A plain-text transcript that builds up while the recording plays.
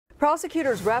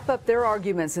Prosecutors wrap up their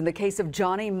arguments in the case of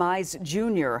Johnny Mize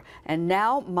Jr. And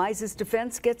now Mize's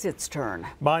defense gets its turn.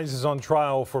 Mize is on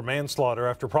trial for manslaughter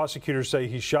after prosecutors say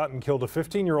he shot and killed a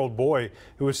 15-year-old boy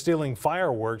who was stealing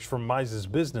fireworks from Mize's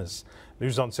business.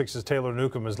 News on 6's Taylor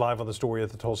Newcomb is live on the story at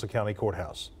the Tulsa County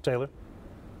Courthouse. Taylor?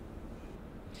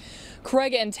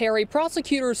 Craig and Terry,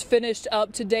 prosecutors finished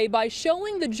up today by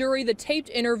showing the jury the taped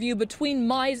interview between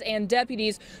Mize and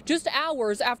deputies just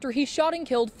hours after he shot and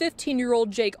killed 15-year-old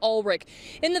Jake Ulrich.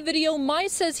 In the video, Mize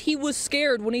says he was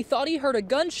scared when he thought he heard a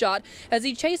gunshot as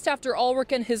he chased after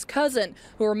Ulrich and his cousin,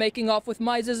 who were making off with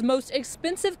Mize's most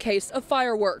expensive case of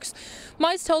fireworks.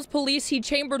 Mize tells police he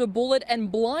chambered a bullet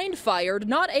and blind fired,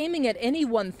 not aiming at any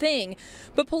one thing.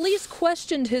 But police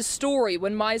questioned his story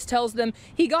when Mize tells them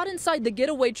he got inside the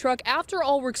getaway truck after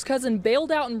Ulrich's cousin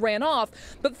bailed out and ran off,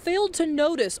 but failed to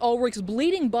notice Ulrich's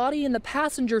bleeding body in the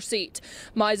passenger seat.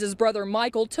 Mize's brother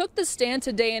Michael took the stand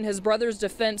today in his brother's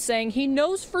defense, saying he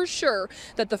knows for sure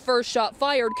that the first shot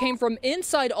fired came from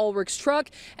inside Ulrich's truck,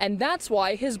 and that's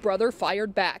why his brother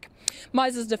fired back.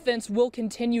 Mize's defense will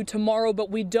continue tomorrow, but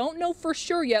we don't know for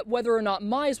sure yet whether or not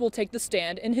Mize will take the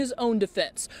stand in his own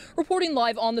defense. Reporting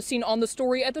live on the scene on the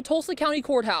story at the Tulsa County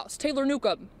Courthouse, Taylor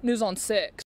Newcomb, News on 6.